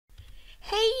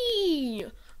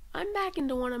I'm back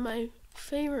into one of my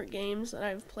favorite games that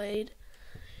I've played.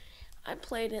 I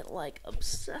played it like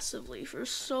obsessively for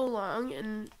so long,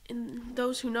 and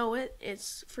those who know it,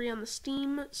 it's free on the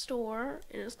Steam store,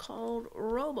 and it's called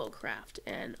Robocraft.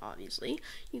 And obviously,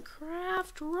 you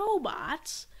craft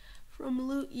robots from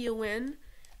loot you win.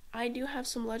 I do have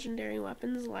some legendary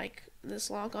weapons like this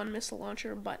lock-on missile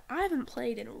launcher, but I haven't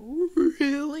played in a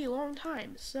really long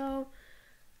time. So,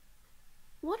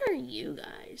 what are you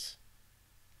guys?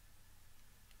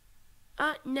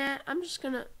 Nah, I'm just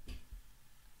gonna...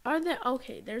 Are there...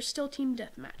 Okay, there's still Team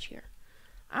Deathmatch here.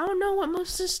 I don't know what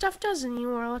most of this stuff does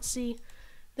anymore. Let's see.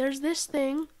 There's this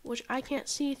thing, which I can't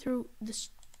see through this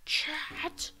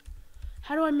chat.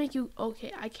 How do I make you...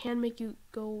 Okay, I can make you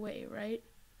go away, right?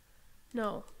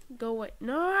 No. Go away.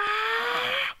 No!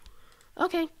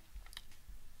 Okay.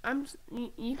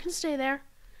 You can stay there.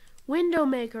 Window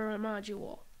maker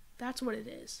module. That's what it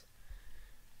is.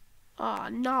 Aw,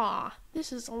 nah.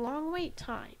 This is a long wait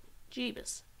time.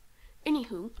 Jeebus.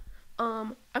 Anywho,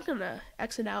 I'm gonna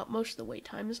exit out most of the wait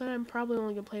times, and I'm probably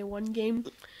only gonna play one game.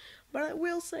 But I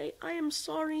will say, I am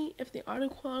sorry if the audio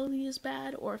quality is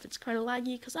bad, or if it's kind of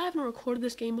laggy, because I haven't recorded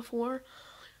this game before.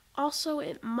 Also,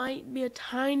 it might be a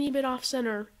tiny bit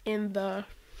off-center in the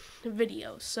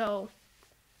video, so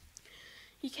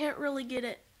you can't really get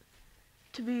it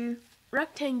to be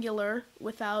rectangular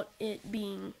without it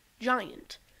being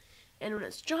giant. And when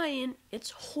it's giant, it's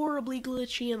horribly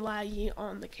glitchy and laggy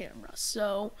on the camera.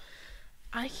 So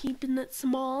I keeping it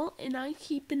small and I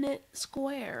keeping it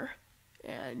square,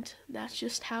 and that's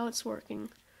just how it's working.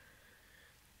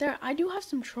 I do have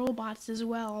some troll bots as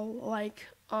well, like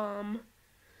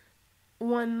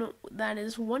one that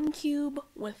is one cube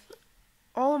with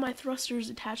all of my thrusters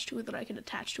attached to it that I can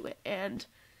attach to it, and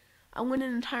I win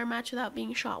an entire match without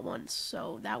being shot once,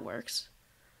 so that works.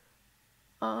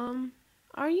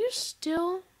 Are you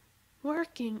still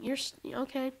working?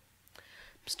 Okay.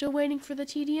 I'm still waiting for the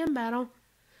TDM battle.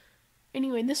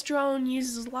 Anyway, this drone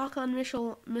uses lock-on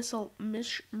missile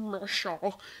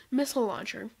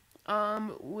launcher,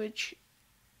 which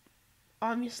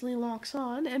obviously locks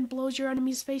on and blows your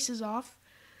enemies' faces off.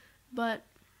 But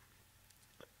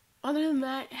other than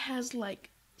that, it has like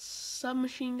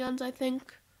submachine guns, I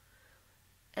think,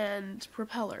 and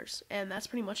propellers, and that's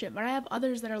pretty much it. But I have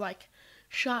others that are like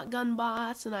shotgun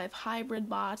bots, and I have hybrid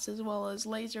bots, as well as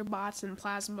laser bots and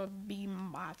plasma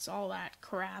beam bots, all that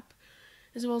crap,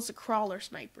 as well as the crawler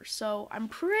sniper. So I'm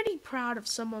pretty proud of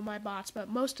some of my bots, but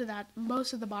most of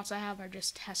the bots I have are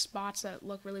just test bots that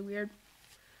look really weird.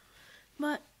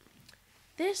 But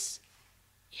this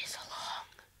is a long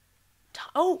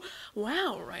time. Oh,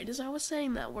 wow, right as I was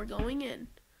saying that, we're going in.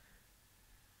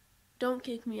 Don't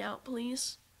kick me out,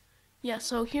 please. Yeah,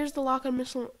 so here's the lock-on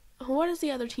missile. What does the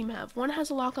other team have? One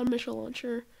has a lock-on missile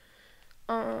launcher.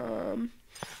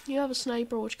 You have a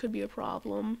sniper, which could be a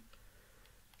problem.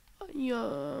 Are you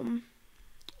gonna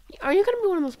be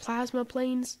one of those plasma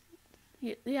planes?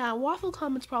 Yeah, Waffle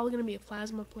Comet's probably gonna be a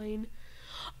plasma plane.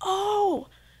 Oh,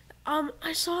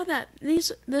 I saw that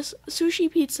this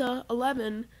Sushi Pizza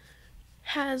 11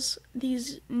 has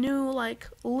these new like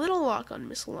little lock-on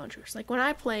missile launchers. Like when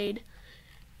I played,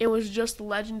 it was just the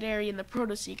legendary and the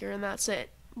Proto Seeker, and that's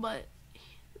it. But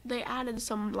they added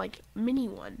some like mini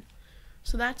one,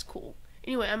 so that's cool.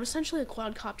 Anyway, I'm essentially a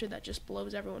quadcopter that just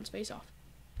blows everyone's face off.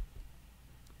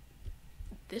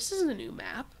 This is a new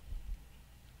map.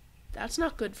 That's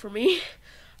not good for me.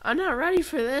 I'm not ready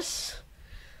for this.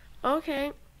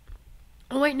 Okay.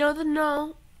 Oh wait,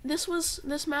 no. This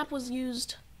map was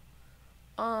used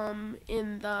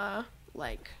in the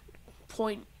like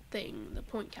point thing, the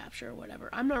point capture or whatever.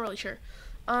 I'm not really sure.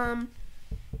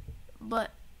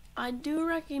 But I do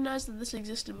recognize that this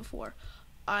existed before.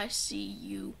 I see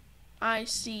you.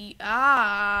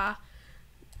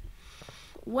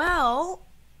 Well,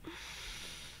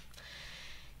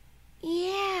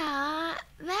 yeah,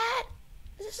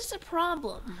 this is a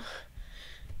problem.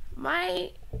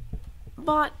 My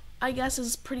bot, I guess,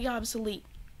 is pretty obsolete.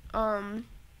 Why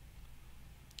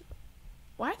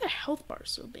are the health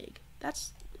bars so big?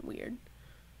 That's weird.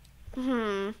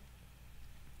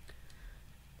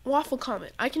 Waffle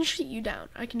Comet, I can shoot you down.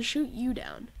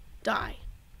 Die.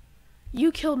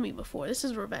 You killed me before. This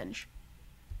is revenge.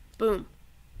 Boom.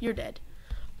 You're dead.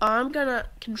 I'm gonna...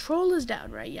 Control is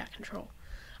down, right? Yeah, control.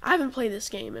 I haven't played this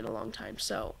game in a long time,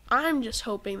 so I'm just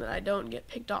hoping that I don't get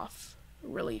picked off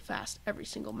really fast every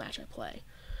single match I play.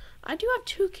 I do have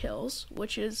 2 kills,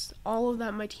 which is all of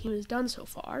that my team has done so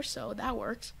far, so that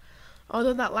works.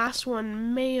 Although that last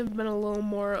one may have been a little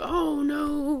more... Oh,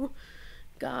 no!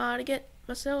 Gotta get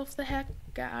myself the heck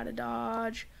out of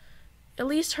dodge. At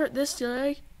least hurt this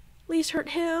guy. At least hurt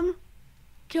him.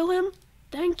 Kill him.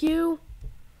 Thank you.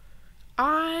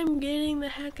 I'm getting the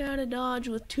heck out of Dodge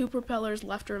with 2 propellers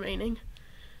left remaining.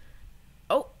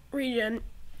 Oh, regen.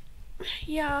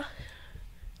 Yeah.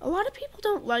 A lot of people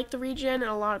don't like the regen, and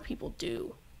a lot of people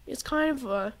do. It's kind of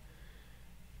a...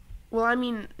 Well, I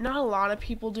mean, not a lot of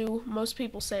people do. Most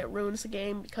people say it ruins the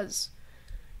game because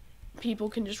people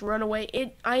can just run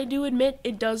away. I do admit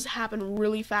it does happen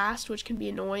really fast, which can be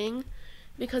annoying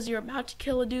because you're about to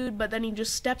kill a dude, but then he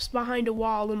just steps behind a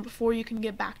wall, and before you can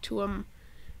get back to him,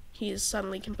 he is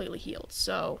suddenly completely healed.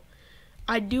 So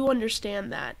I do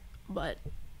understand that, but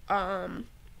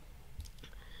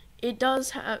it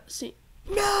does have...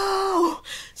 No!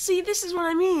 See, this is what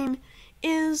I mean,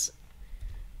 is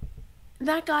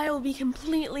that guy will be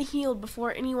completely healed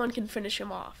before anyone can finish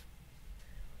him off.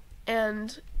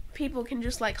 And people can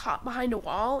just, like, hop behind a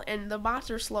wall, and the bots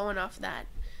are slow enough that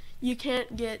you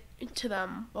can't get to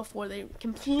them before they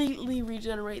completely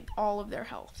regenerate all of their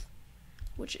health,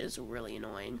 which is really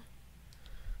annoying.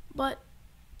 But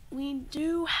we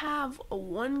do have a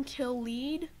 1-kill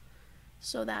lead,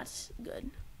 so that's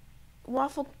good.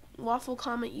 Waffle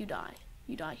Comet, you die.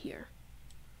 You die here.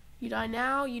 You die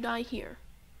now, you die here.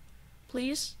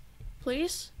 Please?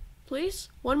 Please? Please?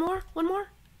 One more? One more?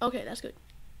 Okay, that's good.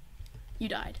 You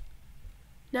died.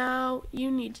 Now,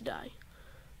 you need to die.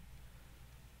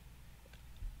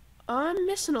 I'm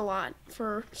missing a lot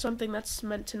for something that's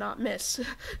meant to not miss.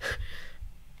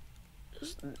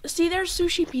 See, there's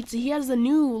Sushi Pizza. He has the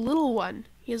new little one.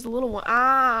 He has the little one.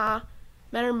 Ah!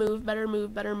 Better move, better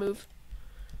move, better move.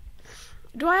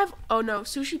 Do I have... Oh, no.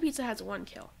 Sushi Pizza has 1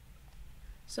 kill.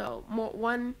 So,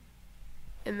 1,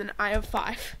 and then I have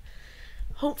 5.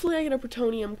 Hopefully I get a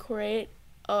plutonium crate.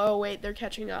 Oh, wait. They're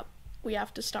catching up. We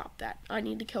have to stop that. I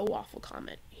need to kill Waffle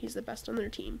Comet. He's the best on their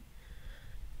team.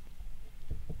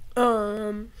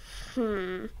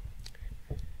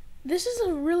 This is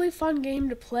a really fun game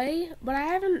to play, but I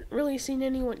haven't really seen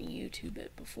anyone YouTube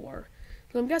it before.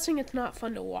 So I'm guessing it's not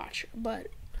fun to watch, but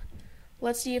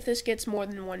let's see if this gets more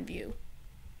than 1 view.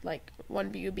 Like,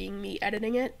 1 view being me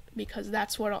editing it, because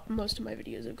that's what most of my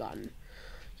videos have gotten.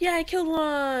 Yeah, I killed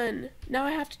 1! Now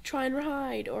I have to try and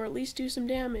hide, or at least do some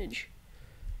damage.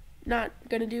 Not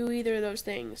gonna do either of those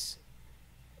things.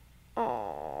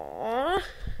 Aww.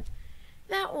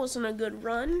 That wasn't a good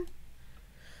run.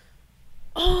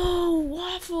 Oh,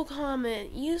 Waffle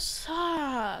Comet, you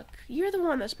suck. You're the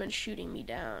one that's been shooting me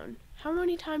down. How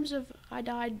many times have I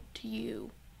died to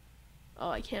you? Oh,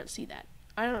 I can't see that.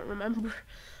 I don't remember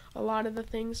a lot of the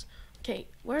things. Okay,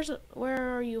 where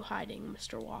are you hiding,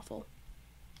 Mr. Waffle?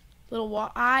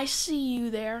 I see you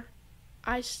there.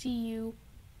 I see you.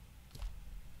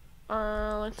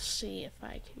 Let's see if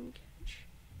I can catch.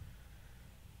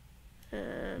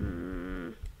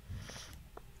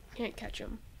 Can't catch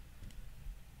him.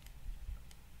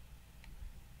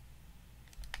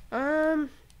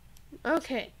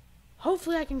 Okay.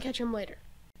 Hopefully I can catch him later.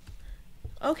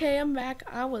 Okay, I'm back.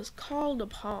 I was called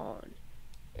upon.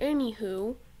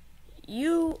 Anywho,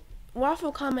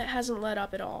 Waffle Comet hasn't let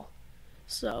up at all.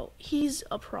 So, he's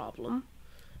a problem.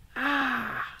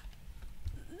 Ah!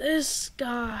 This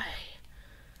guy.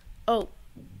 Oh.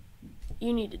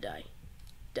 You need to die.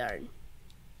 Darn.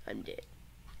 I'm dead.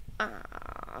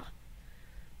 Ah.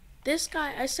 This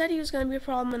guy, I said he was going to be a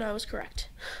problem and I was correct.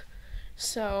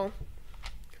 So,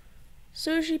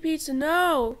 Sushi Pizza,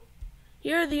 no!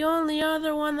 You're the only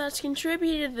other one that's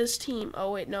contributed to this team.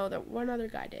 Oh, wait, no, that one other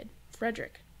guy did.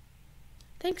 Frederick.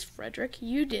 Thanks, Frederick.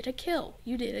 You did a kill.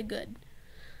 You did a good.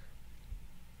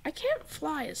 I can't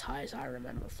fly as high as I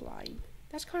remember flying.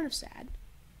 That's kind of sad.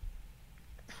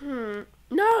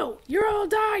 No! You're all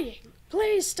dying!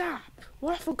 Please stop!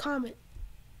 Waffle Comet.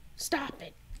 Stop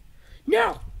it.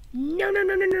 No! No, no,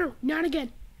 no, no, no! Not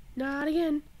again. Not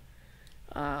again.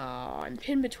 I'm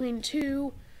pinned between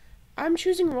 2. I'm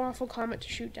choosing Waffle Comet to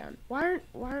shoot down. Why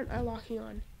aren't I locking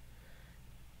on?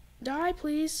 Die,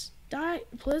 please. Die,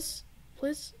 please.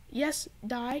 Please. Yes,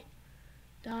 die.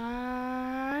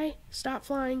 Die. Stop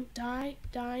flying. Die.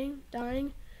 Dying.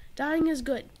 Dying. Dying is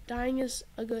good. Dying is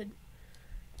a good.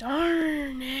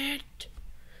 Darn it.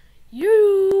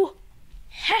 You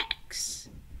hex.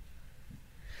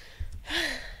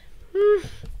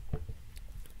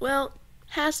 Well,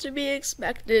 has to be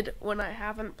expected when I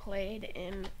haven't played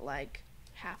in like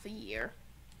half a year,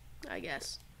 I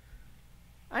guess.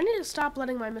 I need to stop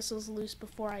letting my missiles loose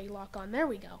before I lock on. There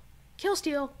we go. Kill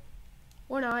steal.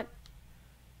 Or not.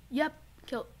 Yep.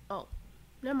 Kill. Oh.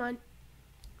 Never mind.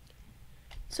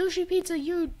 Sushi Pizza,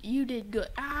 you did good.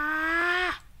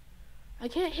 Ah! I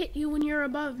can't hit you when you're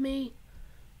above me.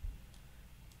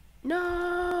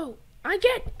 No! I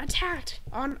get attacked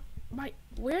on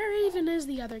Where even is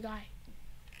the other guy?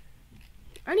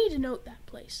 I need to note that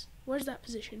place. Where's that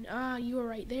position? Ah, you are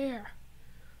right there.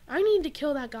 I need to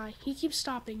kill that guy. He keeps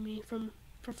stopping me from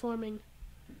performing.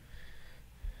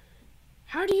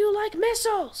 How do you like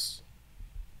missiles?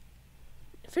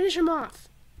 Finish him off.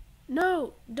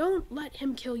 No, don't let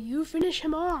him kill you. Finish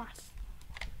him off.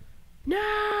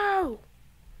 No!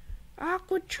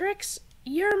 Aquatrix,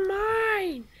 you're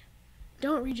mine!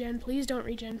 Don't regen, please don't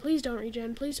regen, please don't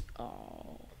regen, please.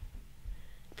 Oh.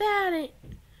 That ain't...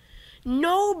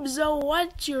 Nobzo,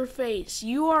 what's your face?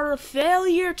 You are a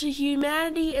failure to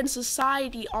humanity and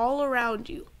society all around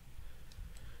you.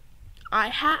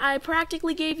 I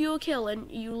practically gave you a kill, and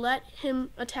you let him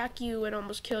attack you and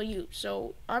almost kill you.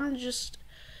 So I'm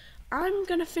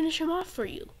gonna finish him off for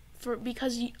you,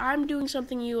 because I'm doing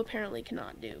something you apparently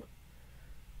cannot do.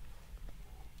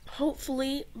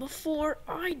 Hopefully before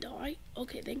I die.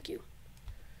 Okay, thank you.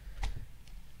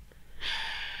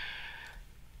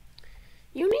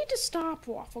 You need to stop,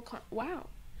 WaffleCon. Wow.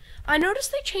 I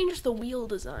noticed they changed the wheel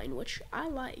design, which I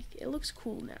like. It looks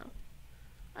cool now.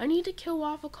 I need to kill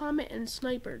Waffle Comet and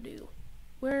Sniper do.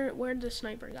 Where'd the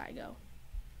Sniper guy go?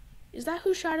 Is that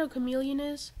who Shadow Chameleon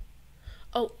is?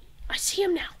 Oh, I see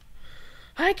him now.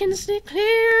 I can see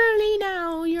clearly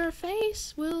now. Your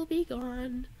face will be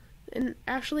gone. And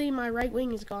actually, my right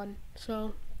wing is gone.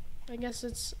 So, I guess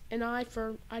it's an eye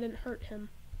for I didn't hurt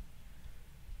him.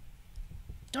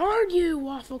 Darn you,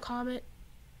 Waffle Comet.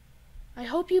 I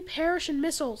hope you perish in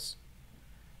missiles.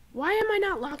 Why am I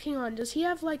not locking on? Does he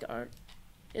have like a...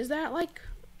 Is that like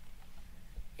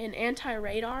an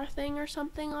anti-radar thing or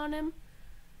something on him?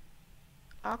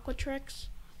 Aquatrix?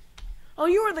 Oh,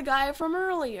 you were the guy from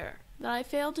earlier that I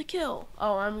failed to kill.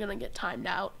 Oh, I'm gonna get timed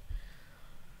out.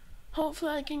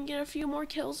 Hopefully I can get a few more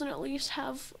kills and at least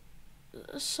have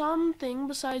something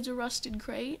besides a rusted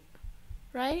crate.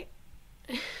 Right?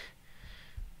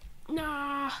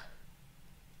 Nah.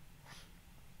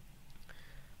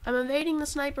 I'm evading the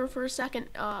sniper for a second.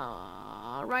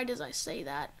 Right as I say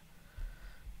that.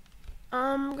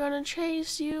 I'm gonna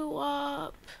chase you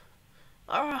up.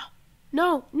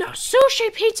 No,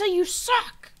 Sushi Pizza, you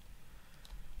suck!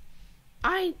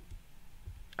 I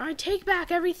take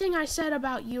back everything I said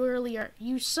about you earlier.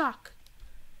 You suck.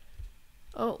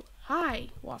 Oh, hi,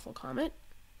 Waffle Comet.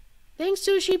 Thanks,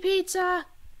 Sushi Pizza.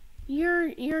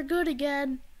 You're good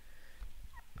again.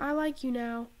 I like you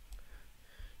now.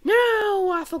 No,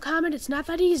 Waffle Comet, it's not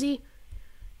that easy.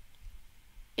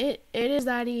 It is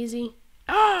that easy.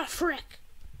 Ah, frick.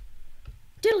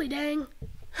 Diddly dang.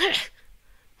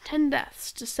 10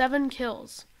 deaths to 7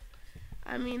 kills.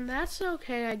 I mean, that's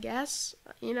okay, I guess.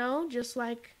 You know, just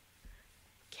like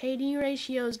KD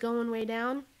ratio's going way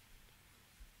down.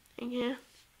 Yeah.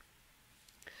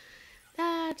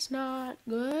 That's not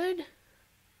good.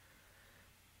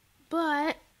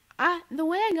 But the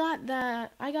way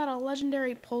I got a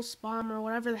legendary pulse bomb or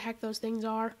whatever the heck those things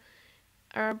are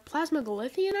plasma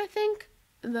Galithian, I think,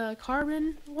 the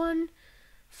carbon one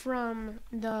from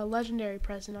the legendary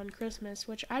present on Christmas,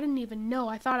 which I didn't even know.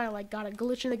 I thought I like got a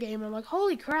glitch in the game. I'm like,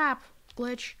 holy crap,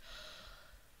 glitch.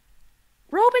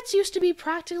 Robots used to be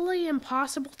practically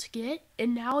impossible to get,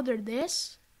 and now they're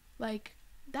this. Like,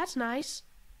 that's nice.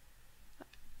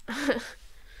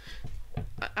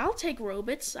 I'll take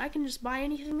robots. I can just buy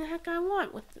anything the heck I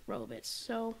want with robots.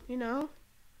 So, you know,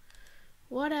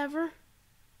 whatever.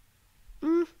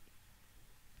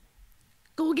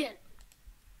 Go again.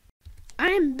 I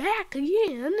am back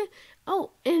again.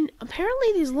 Oh, and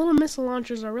apparently these little missile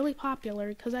launchers are really popular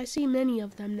because I see many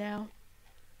of them now.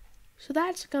 So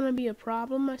that's going to be a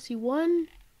problem. I see 1,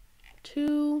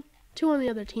 2 on the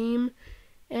other team.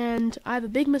 And I have a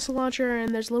big missile launcher,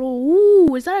 and there's little...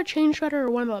 Ooh, is that a chain shredder or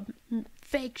one of the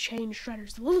fake chain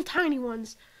shredders? The little tiny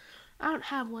ones. I don't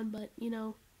have one, but, you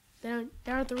know, they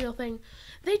aren't the real thing.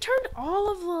 They turned all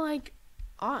of the, like...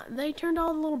 they turned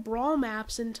all the little brawl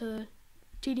maps into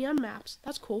TDM maps.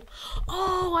 That's cool.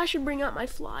 Oh, I should bring out my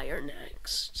flyer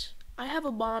next. I have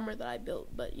a bomber that I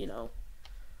built, but, you know,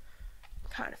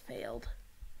 kind of failed.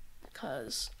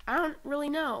 Because I don't really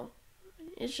know.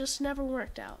 It's just never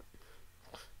worked out.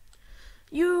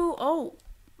 You're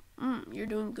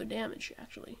doing good damage,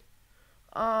 actually.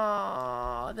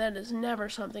 That is never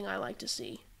something I like to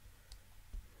see.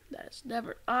 That is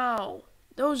never... Ow!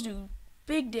 Those do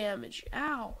big damage.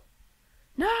 Ow!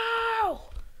 No!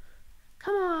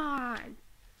 Come on!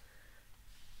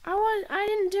 I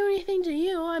didn't do anything to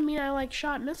you. I mean, I, like,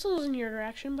 shot missiles in your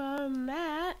direction, but other than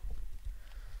that...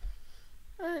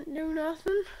 I didn't do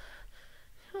nothing.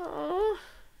 Oh,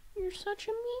 you're such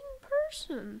a mean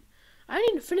person. I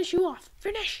need to finish you off.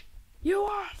 Finish you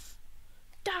off.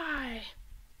 Die.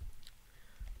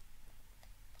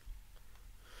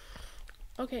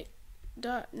 Okay.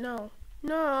 No.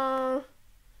 No.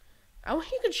 I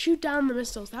wish you could shoot down the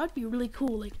missiles. That would be really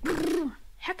cool. Like,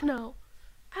 heck no.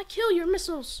 I kill your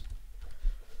missiles.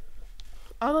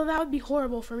 Although that would be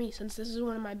horrible for me since this is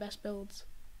one of my best builds.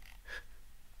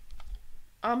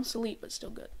 Obsolete, but still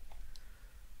good.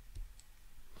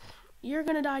 You're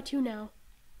gonna die too now.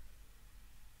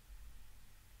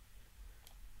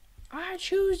 I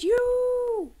choose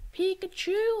you!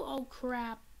 Pikachu! Oh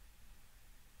crap.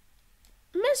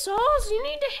 Missiles! You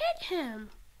need to hit him!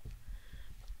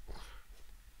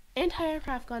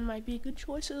 Anti-aircraft gun might be a good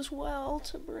choice as well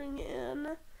to bring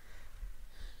in.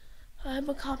 I have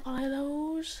a couple of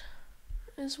those,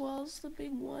 as well as the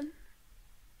big one.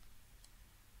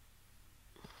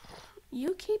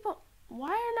 You keep on.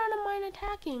 Why are none of mine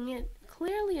attacking? It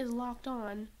clearly is locked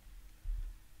on.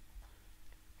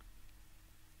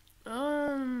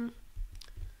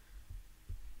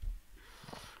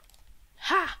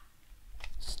 Ha!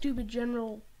 Stupid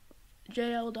General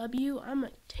JLW. I'm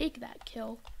gonna take that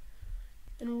kill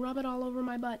and rub it all over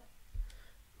my butt.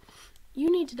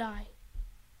 You need to die.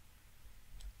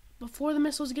 Before the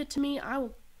missiles get to me, I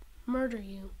will murder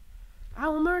you. I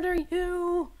will murder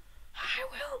you. I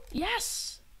will.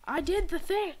 Yes, I did the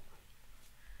thing.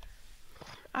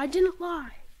 I didn't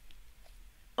lie.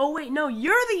 Oh wait, no,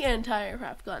 you're the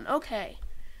anti-aircraft gun. Okay.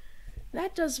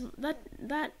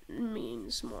 That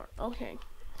means more. Okay.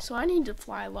 So I need to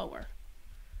fly lower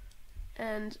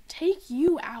and take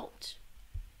you out.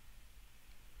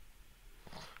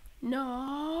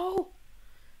 No.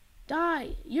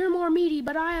 Die. You're more meaty,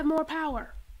 but I have more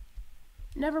power.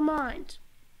 Never mind.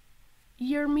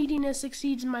 Your meatiness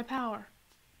exceeds my power.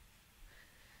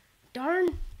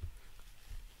 Darn.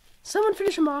 Someone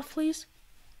finish him off, please.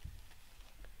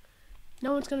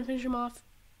 No one's gonna finish him off.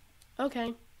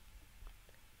 Okay.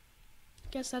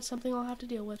 Guess that's something I'll have to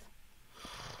deal with.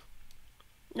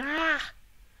 Ah!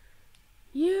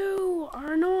 You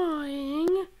are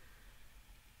annoying.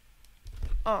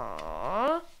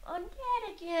 Aww. I'm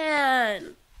dead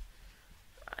again.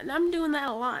 And I'm doing that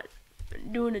a lot.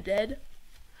 Doing it dead.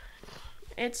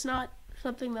 It's not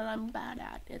something that I'm bad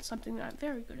at. It's something that I'm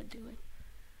very good at doing.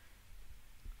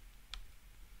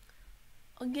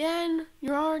 Again,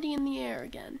 you're already in the air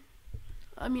again.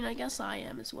 I mean, I guess I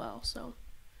am as well, so.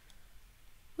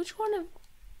 Which one of...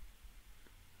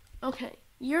 Okay,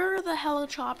 you're the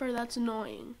helichopper that's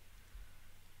annoying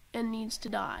and needs to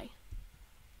die.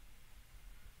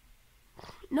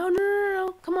 No, no, no, no,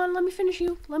 no. Come on, let me finish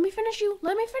you. Let me finish you.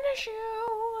 Let me finish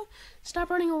you. Stop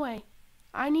running away.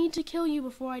 I need to kill you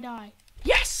before I die.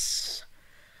 Yes!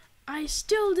 I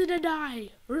still didn't die.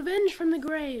 Revenge from the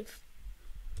grave.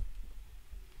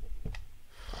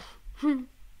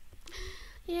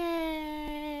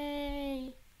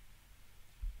 Yay!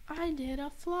 I did a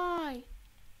fly.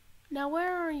 Now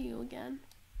where are you again?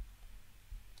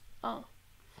 Oh.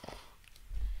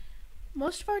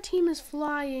 Most of our team is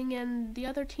flying and the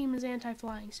other team is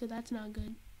anti-flying, so that's not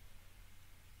good.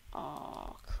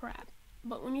 Aw, crap.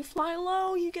 But when you fly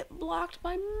low, you get blocked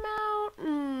by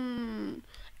mountain.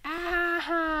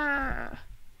 Aha!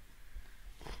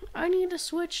 I need to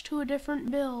switch to a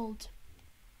different build.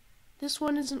 This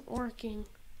one isn't working.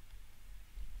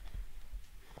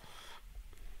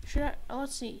 Should I?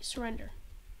 Let's see. Surrender.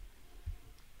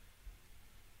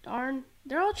 Darn.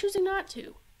 They're all choosing not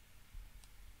to.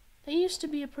 They used to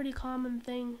be a pretty common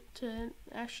thing to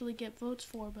actually get votes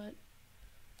for, but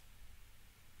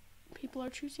people are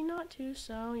choosing not to,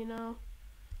 so, you know,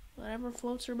 whatever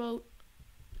floats their boat.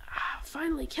 Ah,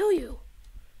 finally, kill you!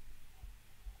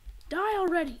 Die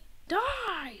already!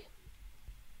 Die!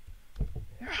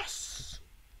 Yes!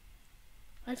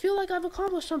 I feel like I've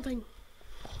accomplished something.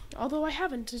 Although I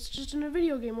haven't. It's just in a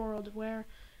video game world where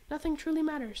nothing truly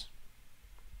matters.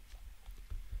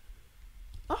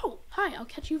 Oh, hi, I'll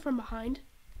catch you from behind.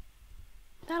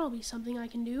 That'll be something I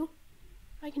can do.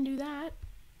 I can do that.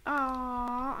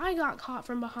 Ah, I got caught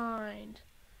from behind.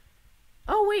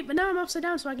 Oh, wait, but now I'm upside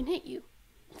down so I can hit you.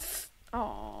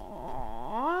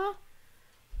 Aww.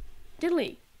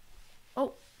 Diddly.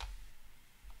 Oh.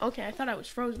 Okay, I thought I was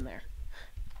frozen there.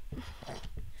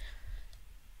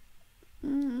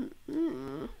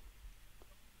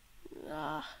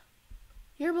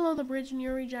 You're below the bridge and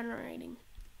you're regenerating.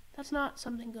 That's not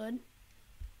something good.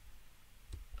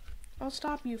 I'll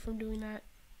stop you from doing that.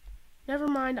 Never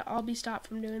mind, I'll be stopped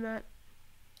from doing that.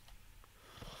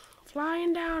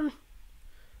 Flying down.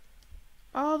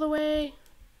 All the way.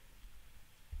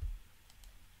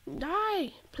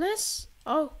 Die, please.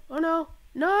 Oh no.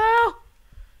 No!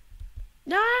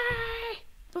 Die!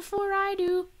 Before I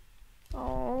do.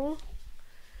 Oh.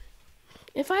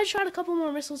 If I had shot a couple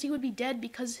more missiles, he would be dead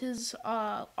because his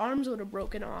arms would have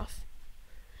broken off.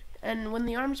 And when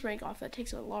the arms break off, that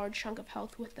takes a large chunk of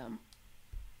health with them.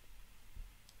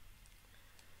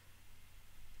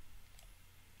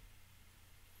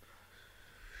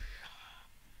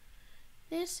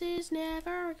 This is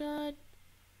never good.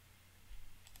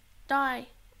 Die.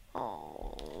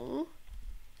 Oh.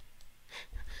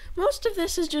 Most of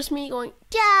this is just me going,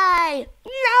 die!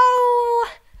 No!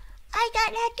 I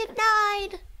got heckin'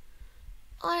 died.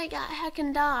 I got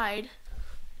heckin' died.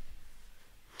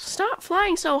 Stop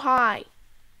flying so high.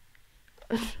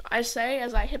 I say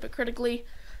as I hypocritically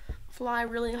fly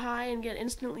really high and get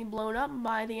instantly blown up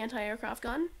by the anti-aircraft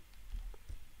gun.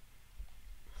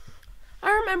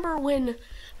 I remember when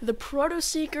the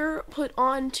Proto-Seeker put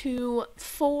onto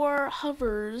 4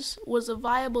 hovers was a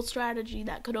viable strategy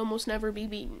that could almost never be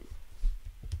beaten.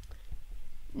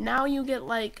 Now you get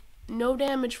like no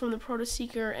damage from the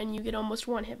Proto-Seeker and you get almost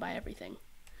one hit by everything.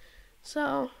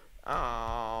 So,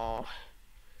 oh,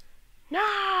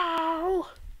 no!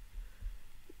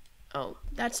 Oh,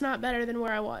 that's not better than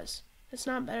where I was. It's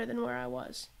not better than where I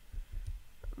was.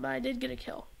 But I did get a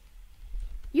kill.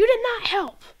 You did not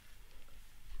help!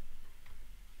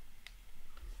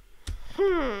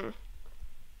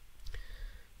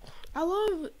 I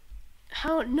love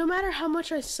how no matter how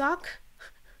much I suck,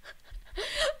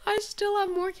 I still have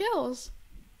more kills.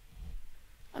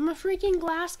 I'm a freaking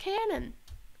glass cannon.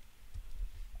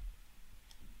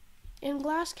 And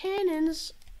glass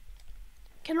cannons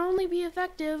can only be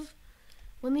effective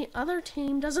when the other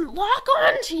team doesn't lock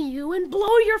onto you and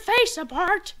blow your face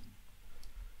apart.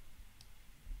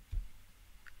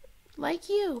 Like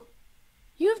you.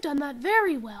 You've done that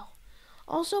very well.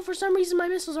 Also, for some reason, my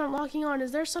missiles aren't locking on.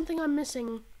 Is there something I'm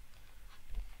missing?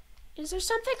 Is there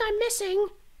something I'm missing?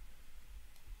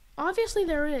 Obviously,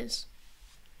 there is.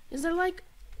 Is there, like,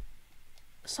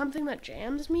 something that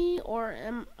jams me? Or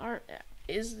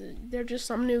is there just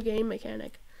some new game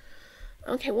mechanic?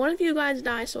 Okay, one of you guys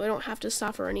die so I don't have to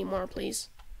suffer anymore, please.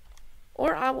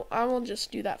 Or I will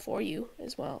just do that for you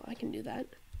as well. I can do that.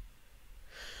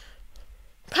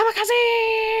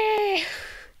 Kamikaze!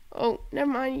 Oh, never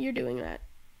mind, you're doing that.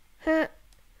 Huh?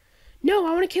 No,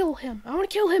 I want to kill him. I want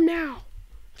to kill him now.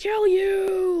 Kill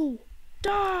you!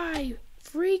 Die,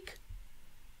 freak.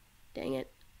 Dang it.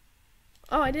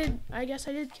 Oh, I did. I guess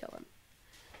I did kill him.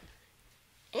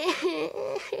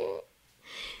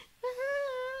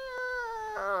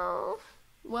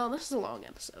 Well, this is a long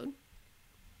episode.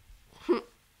 After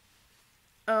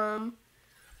I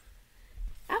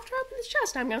open this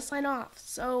chest, I'm going to sign off.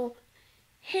 So,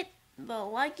 hit the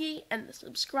likey and the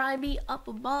subscribey up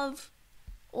above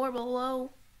or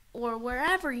below or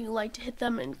wherever you like to hit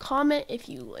them, and comment if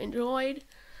you enjoyed,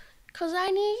 because I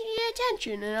need your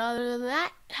attention. And other than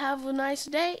that, have a nice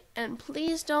day, and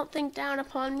please don't think down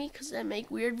upon me because I make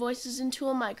weird voices into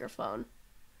a microphone.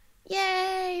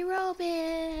 Yay,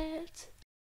 Robin!